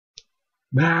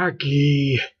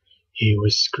Maggie! He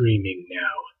was screaming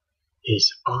now.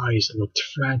 His eyes looked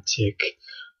frantic.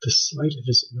 The side of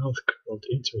his mouth curled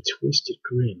into a twisted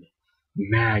grin.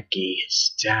 Maggie,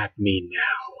 stab me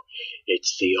now.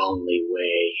 It's the only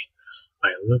way.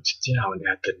 I looked down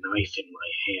at the knife in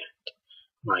my hand.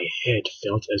 My head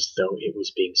felt as though it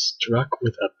was being struck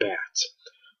with a bat.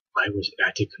 I was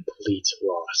at a complete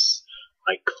loss.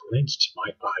 I clenched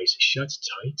my eyes shut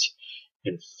tight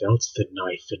and felt the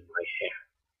knife in my hand.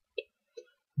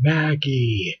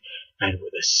 Maggie! And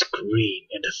with a scream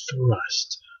and a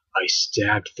thrust, I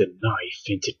stabbed the knife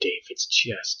into David's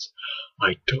chest.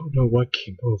 I don't know what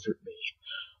came over me.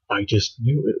 I just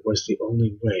knew it was the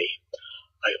only way.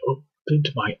 I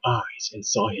opened my eyes and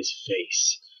saw his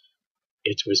face.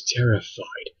 It was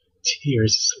terrified.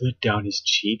 Tears slid down his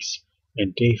cheeks,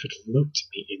 and David looked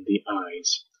me in the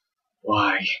eyes.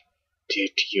 Why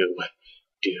did you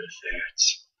do that?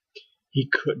 He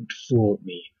couldn't fool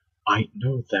me. I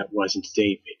know that wasn't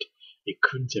David. It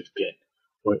couldn't have been,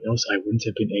 or else I wouldn't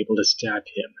have been able to stab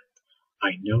him.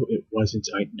 I know it wasn't.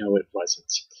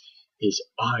 His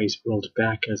eyes rolled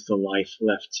back as the life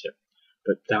left him,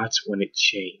 but that's when it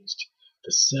changed.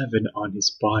 The 7 on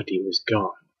his body was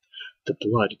gone. The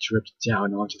blood dripped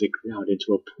down onto the ground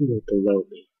into a pool below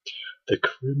me. The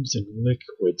crimson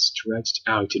liquid stretched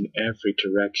out in every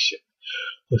direction.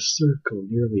 The circle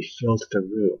nearly filled the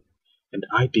room, and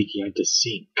I began to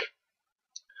sink.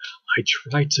 I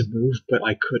tried to move, but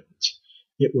I couldn't.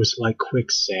 It was like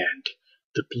quicksand.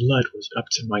 The blood was up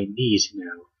to my knees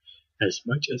now. As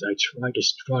much as I tried to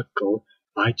struggle,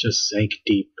 I just sank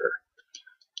deeper.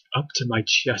 Up to my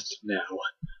chest now.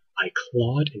 I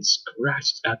clawed and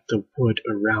scratched at the wood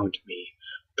around me.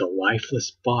 The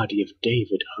lifeless body of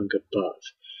David hung above,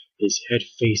 his head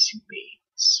facing me,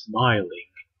 smiling.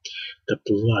 The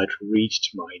blood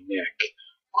reached my neck.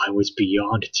 I was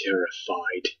beyond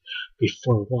terrified.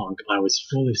 Before long I was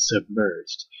fully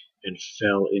submerged and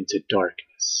fell into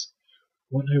darkness.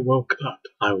 When I woke up,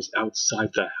 I was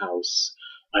outside the house.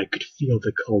 I could feel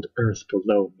the cold earth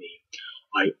below me.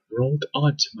 I rolled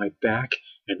onto my back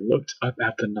and looked up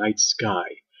at the night sky.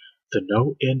 The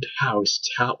NoEnd House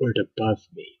towered above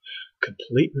me,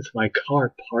 complete with my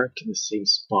car parked in the same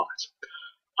spot.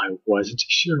 I wasn't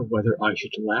sure whether I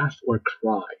should laugh or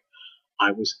cry.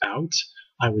 I was out.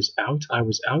 I was out.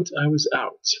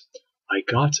 I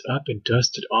got up and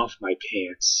dusted off my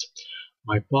pants.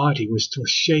 My body was still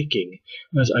shaking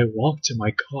as I walked to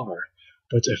my car,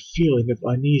 but a feeling of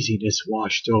uneasiness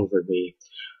washed over me.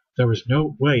 There was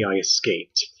no way I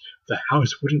escaped. The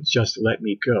house wouldn't just let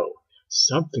me go.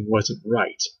 Something wasn't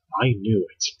right. I knew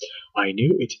it. I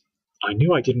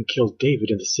knew I didn't kill David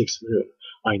in the 6th room.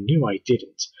 I knew I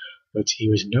didn't, but he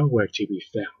was nowhere to be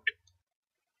found.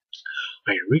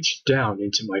 I reached down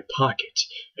into my pocket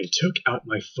and took out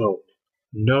my phone.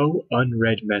 No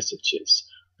unread messages,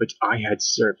 but I had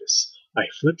service. I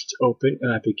flipped it open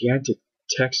and I began to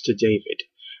text to David.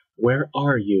 "Where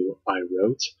are you?" I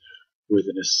wrote.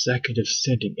 Within a second of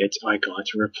sending it, I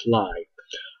got a reply.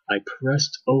 I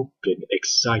pressed open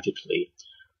excitedly.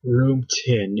 "Room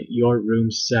 10, your room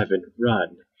 7,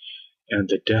 run." And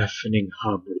the deafening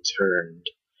hum returned.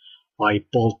 I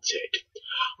bolted.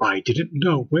 I didn't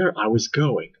know where I was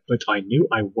going, but I knew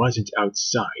I wasn't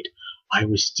outside. I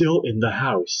was still in the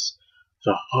house.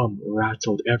 The hum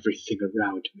rattled everything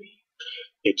around me.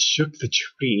 It shook the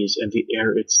trees and the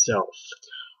air itself.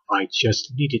 I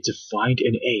just needed to find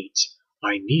an 8.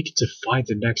 I needed to find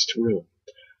the next room.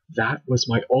 That was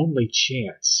my only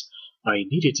chance. I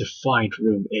needed to find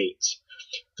room 8.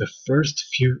 The first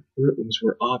few rooms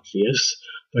were obvious,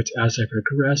 but as I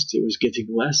progressed it was getting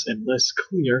less and less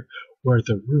clear where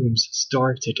the rooms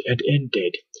started and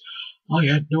ended. I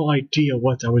had no idea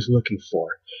what I was looking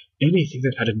for. Anything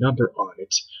that had a number on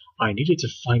it. I needed to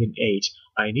find an 8.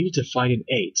 I needed to find an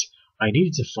 8. I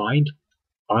needed to find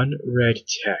unread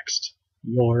text.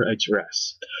 Your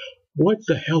address. What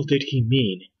the hell did he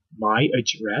mean? My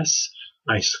address?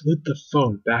 I slid the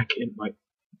phone back in my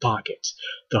pocket.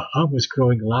 The hum was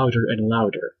growing louder and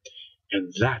louder.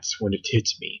 And that's when it hit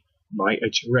me. My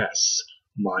address.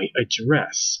 My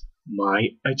address.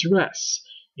 My address.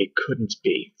 It couldn't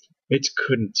be. It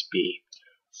couldn't be.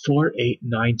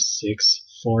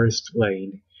 4896 Forest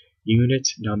Lane, Unit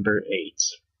number 8.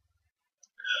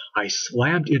 I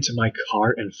slammed into my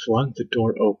car and flung the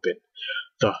door open.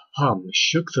 The hum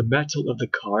shook the metal of the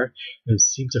car and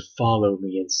seemed to follow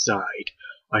me inside.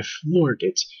 I floored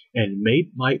it and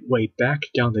made my way back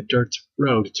down the dirt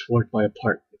road toward my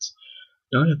apartment.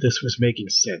 None of this was making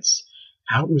sense.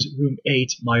 How was room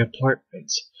 8 my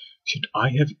apartment? Should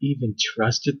I have even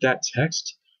trusted that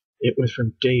text? It was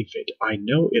from David. I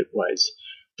know it was.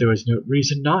 There was no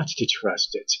reason not to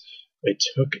trust it. It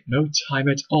took no time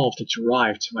at all to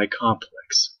drive to my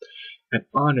complex. And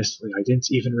honestly, I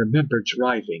didn't even remember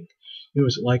driving. It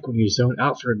was like when you zone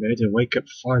out for a minute and wake up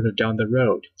farther down the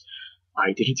road.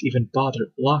 I didn't even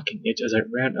bother locking it as I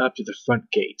ran up to the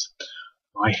front gate.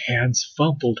 My hands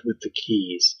fumbled with the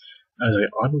keys as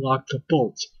I unlocked the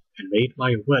bolt and made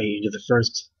my way into the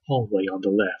first hallway on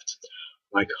the left.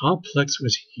 My complex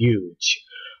was huge,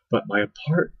 but my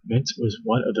apartment was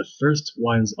one of the first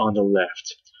ones on the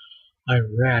left. I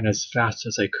ran as fast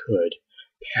as I could,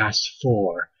 past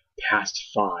 4, past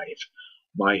 5.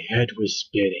 My head was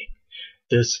spinning.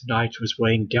 This night was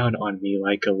weighing down on me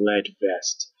like a lead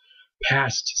vest.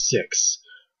 Past 6.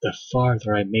 The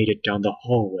farther I made it down the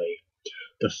hallway,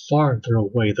 the farther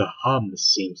away the hum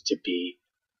seemed to be.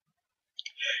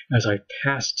 As I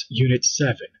passed Unit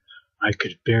 7, I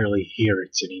could barely hear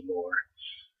it anymore.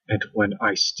 And when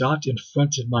I stopped in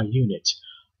front of my unit,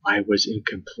 I was in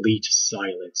complete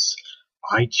silence.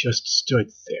 I just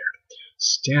stood there,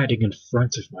 standing in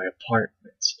front of my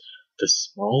apartment. The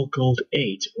small gold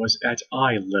 8 was at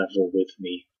eye level with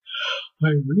me.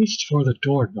 I reached for the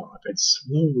doorknob and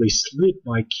slowly slid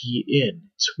my key in,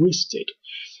 twisted,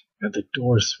 and the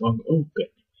door swung open,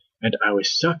 and I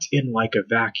was sucked in like a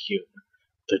vacuum,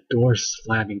 the door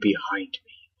slamming behind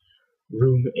me.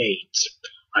 Room 8.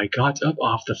 I got up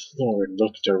off the floor and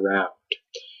looked around.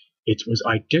 It was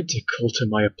identical to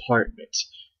my apartment.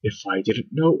 If I didn't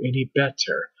know any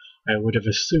better, I would have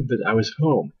assumed that I was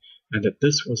home and that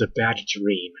this was a bad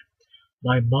dream.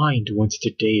 My mind went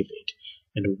to David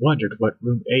and wondered what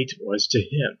Room 8 was to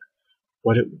him,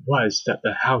 what it was that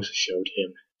the house showed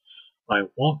him. I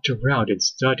walked around and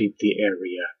studied the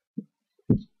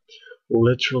area.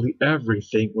 Literally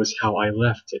everything was how I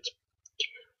left it,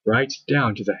 right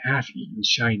down to the half-eaten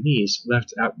Chinese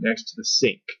left out next to the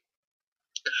sink.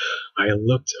 I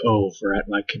looked over at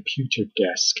my computer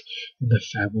desk in the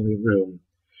family room.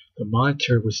 The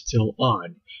monitor was still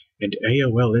on, and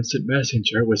AOL Instant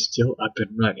Messenger was still up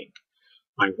and running.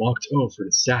 I walked over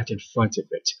and sat in front of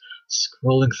it,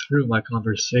 scrolling through my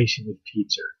conversation with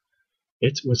Peter.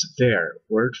 It was there,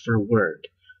 word for word.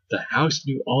 The house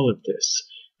knew all of this,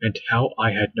 and how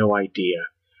I had no idea.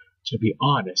 To be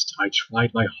honest, I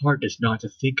tried my hardest not to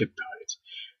think about it.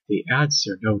 The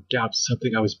answer, no doubt,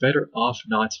 something I was better off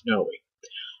not knowing.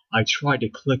 I tried to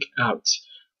click out,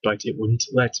 but it wouldn't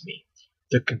let me.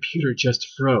 The computer just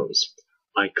froze.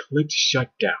 I clicked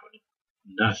shut down.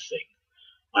 Nothing.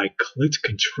 I clicked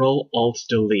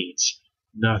Control-Alt-Delete.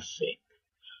 Nothing.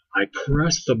 I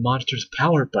pressed the monitor's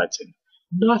power button.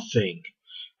 Nothing.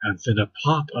 And then a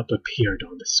pop-up appeared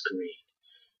on the screen.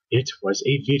 It was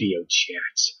a video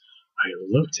chat. I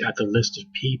looked at the list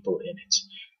of people in it,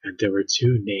 and there were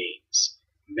 2 names,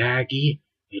 Maggie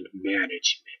and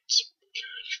Management.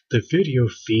 The video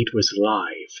feed was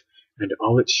live, and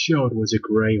all it showed was a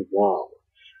gray wall.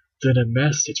 Then a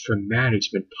message from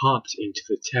Management popped into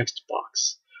the text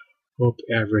box. Hope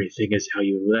everything is how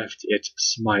you left it,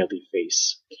 smiley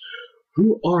face.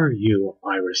 Who are you?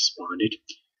 I responded.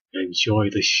 Enjoy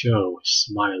the show,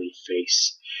 smiley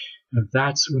face. And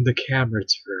that's when the camera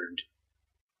turned.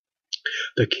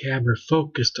 The camera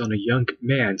focused on a young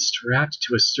man strapped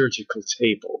to a surgical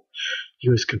table. He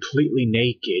was completely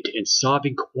naked and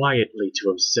sobbing quietly to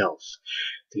himself.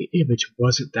 The image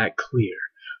wasn't that clear,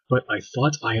 but I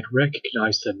thought I had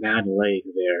recognized the man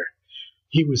laying there.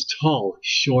 He was tall,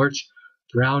 short,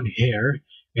 brown hair,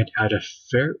 and had a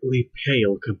fairly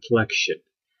pale complexion.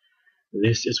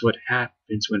 This is what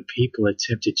happens when people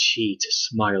attempt to cheat,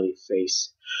 smiley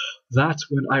face.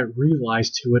 That's when I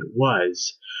realized who it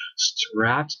was.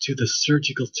 Strapped to the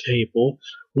surgical table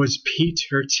was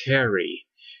Peter Terry,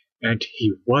 and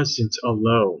he wasn't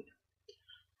alone.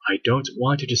 I don't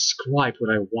want to describe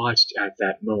what I watched at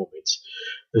that moment.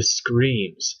 The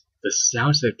screams, the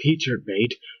sounds that Peter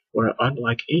made were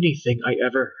unlike anything I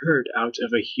ever heard out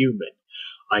of a human.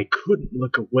 I couldn't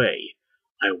look away.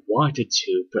 I wanted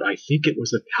to, but I think it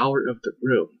was the power of the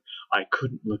room. I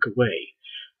couldn't look away.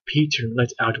 Peter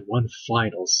let out one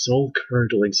final,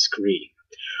 soul-curdling scream,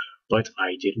 but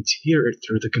I didn't hear it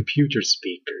through the computer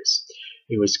speakers.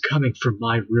 It was coming from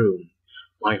my room.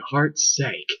 My heart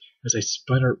sank as I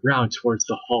spun around towards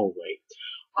the hallway.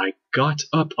 I got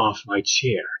up off my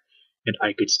chair, and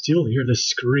I could still hear the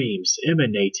screams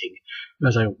emanating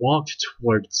as I walked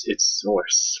towards its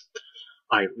source.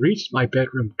 I reached my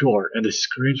bedroom door, and the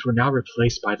screams were now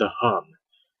replaced by the hum.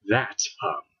 That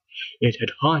hum. It had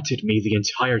haunted me the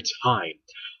entire time.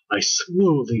 I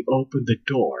slowly opened the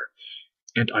door,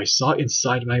 and I saw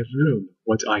inside my room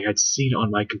what I had seen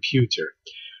on my computer.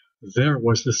 There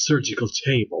was the surgical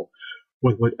table,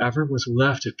 with whatever was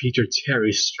left of Peter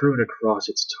Terry strewn across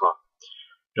its top.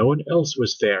 No one else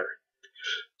was there.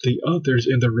 The others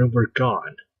in the room were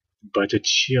gone, but a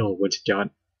chill went down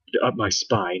up my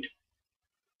spine.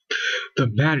 The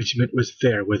management was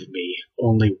there with me,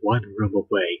 only one room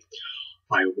away.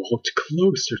 I walked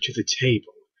closer to the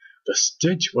table. The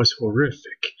stench was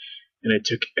horrific, and it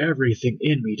took everything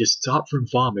in me to stop from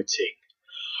vomiting.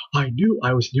 I knew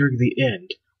I was nearing the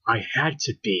end. I had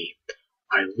to be.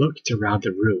 I looked around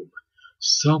the room.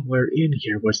 Somewhere in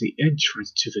here was the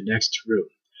entrance to the next room.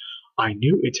 I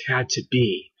knew it had to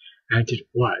be, and it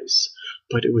was,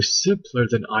 but it was simpler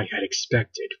than I had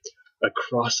expected.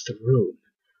 Across the room,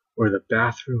 where the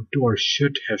bathroom door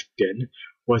should have been,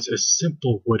 was a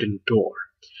simple wooden door,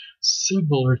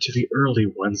 similar to the early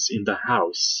ones in the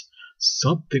house.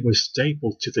 Something was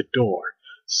stapled to the door,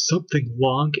 something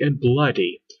long and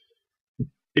bloody.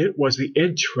 It was the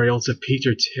entrails of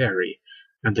Peter Terry,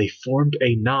 and they formed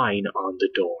a 9 on the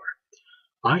door.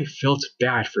 I felt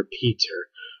bad for Peter,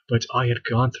 but I had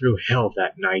gone through hell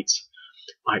that night.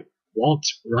 I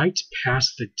walked right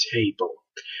past the table,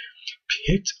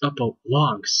 picked up a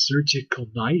long surgical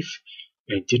knife,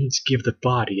 and didn't give the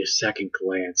body a second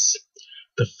glance.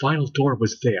 The final door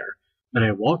was there, and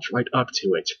I walked right up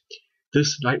to it.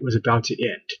 This night was about to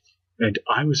end, and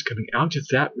I was coming out of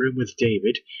that room with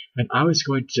David, and I was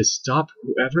going to stop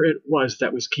whoever it was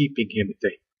that was keeping him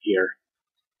here.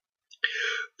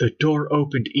 The door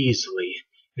opened easily,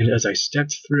 and as I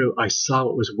stepped through, I saw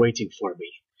what was waiting for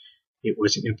me. It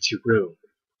was an empty room.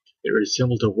 It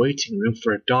resembled a waiting room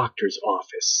for a doctor's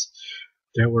office.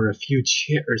 There were a few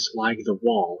chairs lining the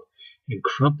wall, and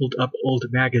crumpled up old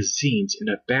magazines in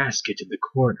a basket in the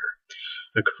corner.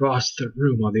 Across the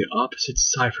room on the opposite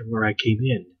side from where I came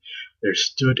in, there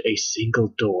stood a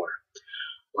single door.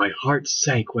 My heart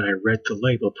sank when I read the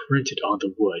label printed on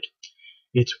the wood.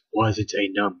 It wasn't a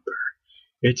number.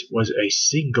 It was a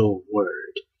single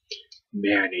word.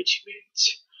 Management.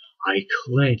 I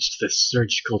clenched the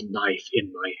surgical knife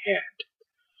in my hand.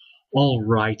 All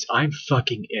right, I'm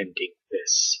fucking ending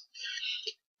this.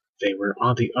 They were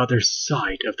on the other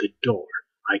side of the door.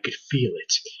 I could feel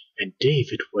it, and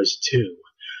David was too.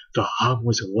 The hum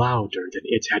was louder than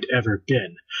it had ever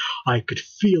been. I could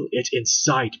feel it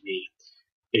inside me.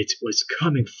 It was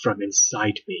coming from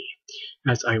inside me.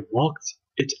 As I walked,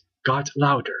 it got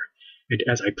louder, and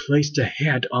as I placed a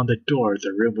hand on the door,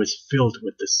 the room was filled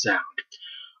with the sound.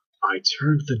 I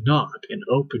turned the knob and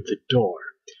opened the door.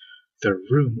 The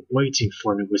room waiting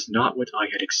for me was not what I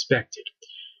had expected.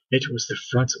 It was the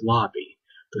front lobby,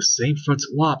 the same front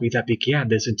lobby that began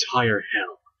this entire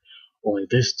hell. Only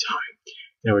this time,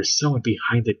 there was someone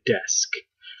behind the desk.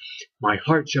 My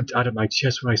heart jumped out of my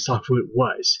chest when I saw who it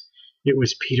was. It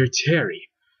was Peter Terry.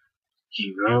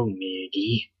 Hello,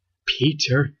 Maggie.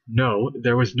 Peter? No,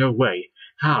 there was no way.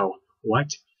 How? What?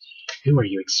 Who are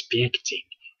you expecting?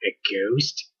 A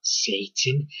ghost?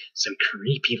 Satan? Some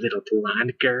creepy little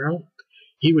blonde girl?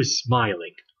 He was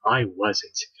smiling. I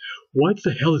wasn't. What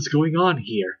the hell is going on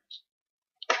here?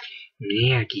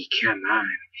 Maggie, come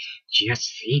on.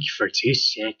 Just think for 2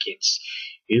 seconds.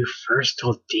 Who first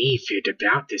told David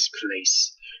about this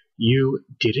place? You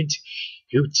didn't?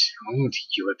 Who told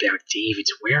you about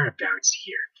David's whereabouts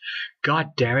here?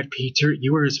 God damn it, Peter,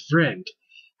 you were his friend.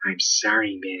 I'm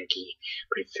sorry, Maggie,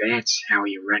 but that's how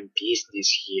we run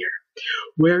business here.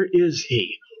 Where is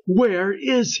he? Where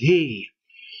is he?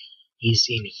 He's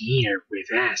in here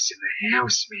with us in the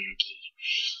house, Maggie.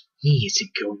 He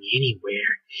isn't going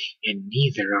anywhere, and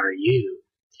neither are you.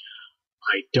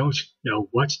 I don't know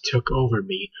what took over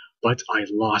me, but I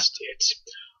lost it.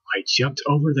 I jumped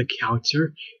over the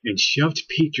counter and shoved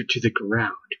Peter to the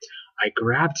ground. I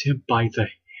grabbed him by the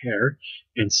hair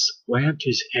and slammed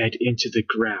his head into the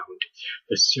ground,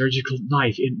 the surgical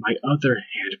knife in my other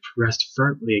hand pressed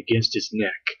firmly against his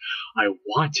neck. I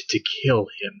wanted to kill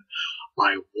him.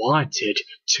 I wanted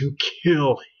to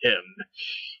kill him.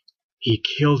 He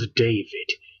killed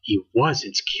David. He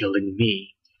wasn't killing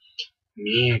me.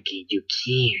 Maggie, you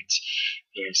can't.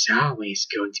 There's always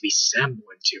going to be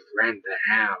someone to run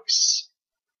the house.